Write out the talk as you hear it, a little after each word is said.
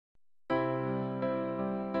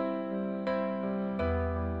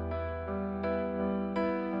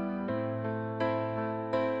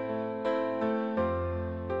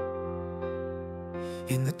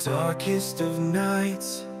In the darkest of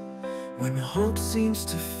nights, when hope seems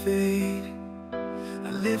to fade,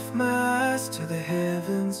 I lift my eyes to the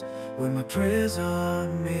heavens where my prayers are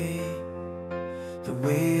made. The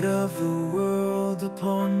weight of the world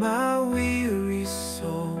upon my weary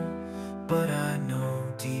soul, but I know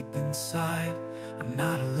deep inside I'm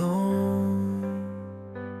not alone.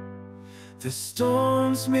 The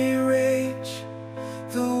storms may rage,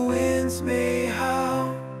 the winds may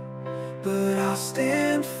howl, but I'll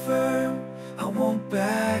stand firm, I won't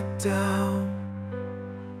back down.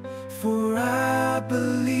 For I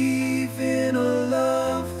believe in a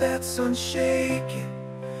love that's unshaken,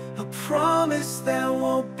 a promise that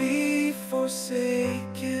won't be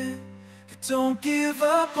forsaken. Don't give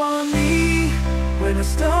up on me when I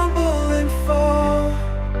stumble and fall.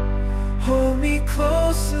 Hold me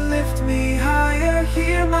close, lift me higher,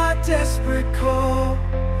 hear my desperate call.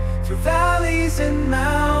 Through valleys and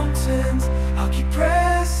mountains, I'll keep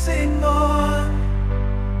pressing on.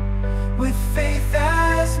 With faith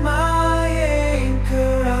as my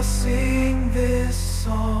anchor, I'll sing this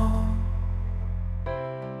song.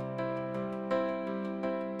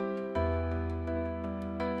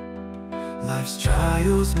 Life's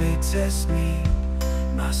trials may test me,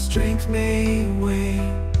 my strength may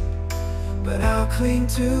wane, but I'll cling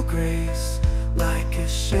to grace like a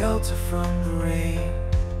shelter from the rain.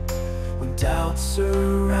 When doubts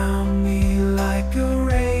surround me like a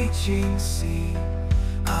raging sea,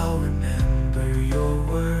 I'll remember your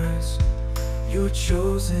words, you're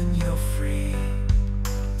chosen, you're free.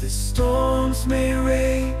 The storms may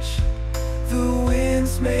rage, the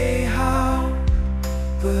winds may howl,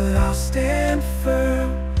 but I'll stand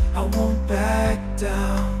firm, I won't back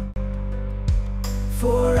down.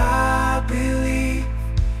 For I believe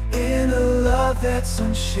in a love that's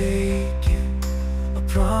unshaken, a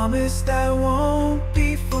promise that won't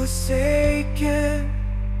be forsaken.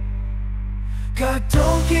 God,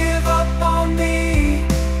 don't give up on me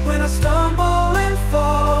when I stumble and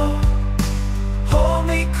fall. Hold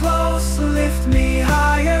me close, lift me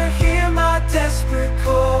higher, hear my desperate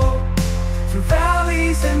call. Through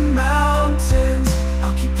valleys and mountains,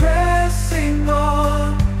 I'll keep pressing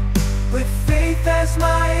on. With faith as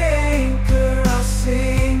my anchor, I'll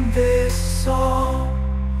sing this song.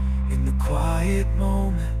 In the quiet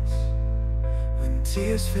moments, when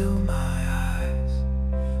tears fill my eyes,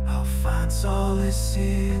 I'll find solace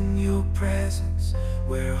in your presence,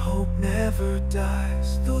 where hope never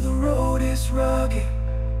dies. Though the road is rugged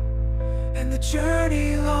and the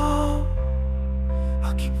journey long,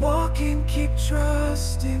 I'll keep walking, keep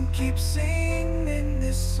trusting, keep singing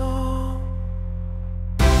this song.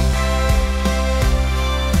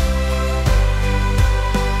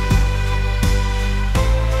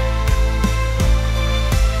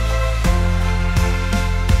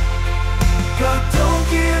 God, don't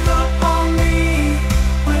give up on me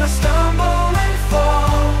when I stumble and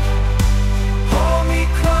fall. Hold me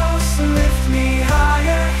close, lift me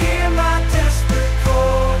higher, hear my desperate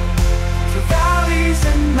call. Through valleys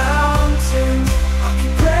and mountains, I'll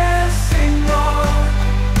keep pressing on.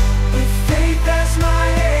 With faith as my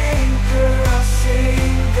anchor, I'll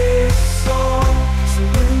sing this song. So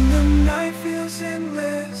when the night feels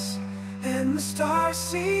endless and the stars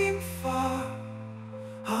seem far,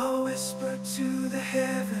 I'll whisper to the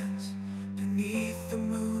heavens beneath the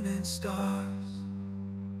moon and stars.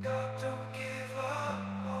 God, don't give up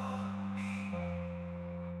on me,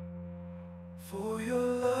 for your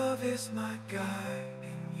love is my guide.